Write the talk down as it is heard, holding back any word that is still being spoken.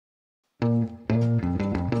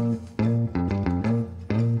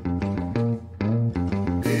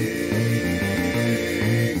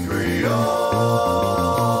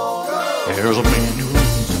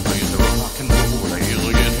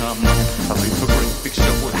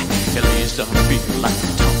feel like a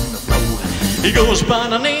ton of road. He goes by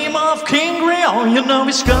the name of King Creole. You know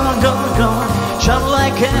he's gone, gone, gone, shot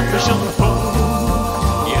like catfish on the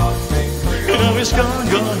pole. Yeah, you know he's gone,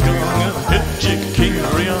 gone, gone, hit chick King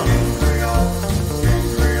Creole.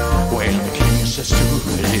 Well, the king says to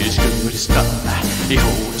it, he's good as done. He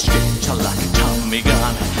holds his guitar like a Tommy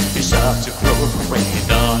gun. He starts to grow, rain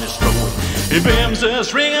down his road. He bends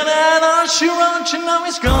his ring and on she runs. You know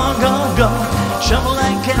he's gone, gone, gone, shovel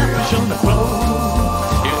like catfish on the pole.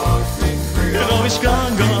 Yeah, you know he's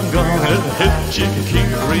gone, gone, gone, hit chick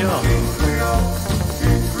King Creole.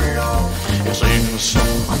 He's singing a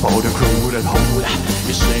song about a crowded hole.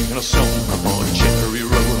 He's singing a song about a cherry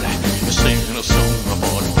road. He's singing a song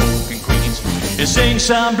about folk and queens. He sings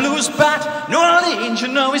some blues about New Orleans. You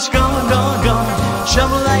know he's gone, gone, gone,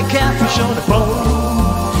 shovel like catfish on the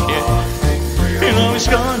pole. Yeah, you know he's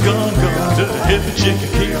gone, gone, gone to hit the chick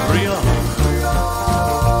King Creole.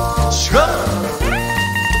 Scrub.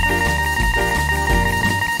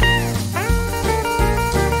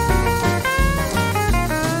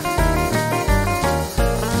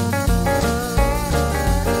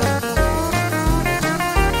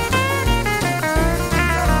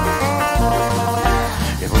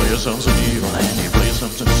 Something evil and he plays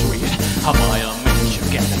something sweet. How my amazed you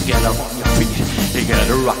gotta get up on your feet. You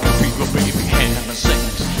gotta rock your feet with baby hand and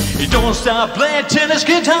sings. He don't stop playing till his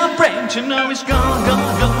guitar breaks. You know he's gone,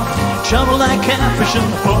 gone, gone, shovel like catfish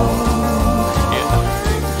on the pole.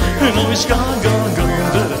 Yeah, you know he's gone, gone,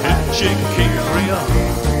 gone to the hit chick King Creole.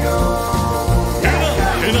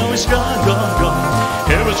 You know he's gone, gone, gone,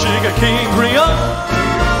 hit chick King Creole.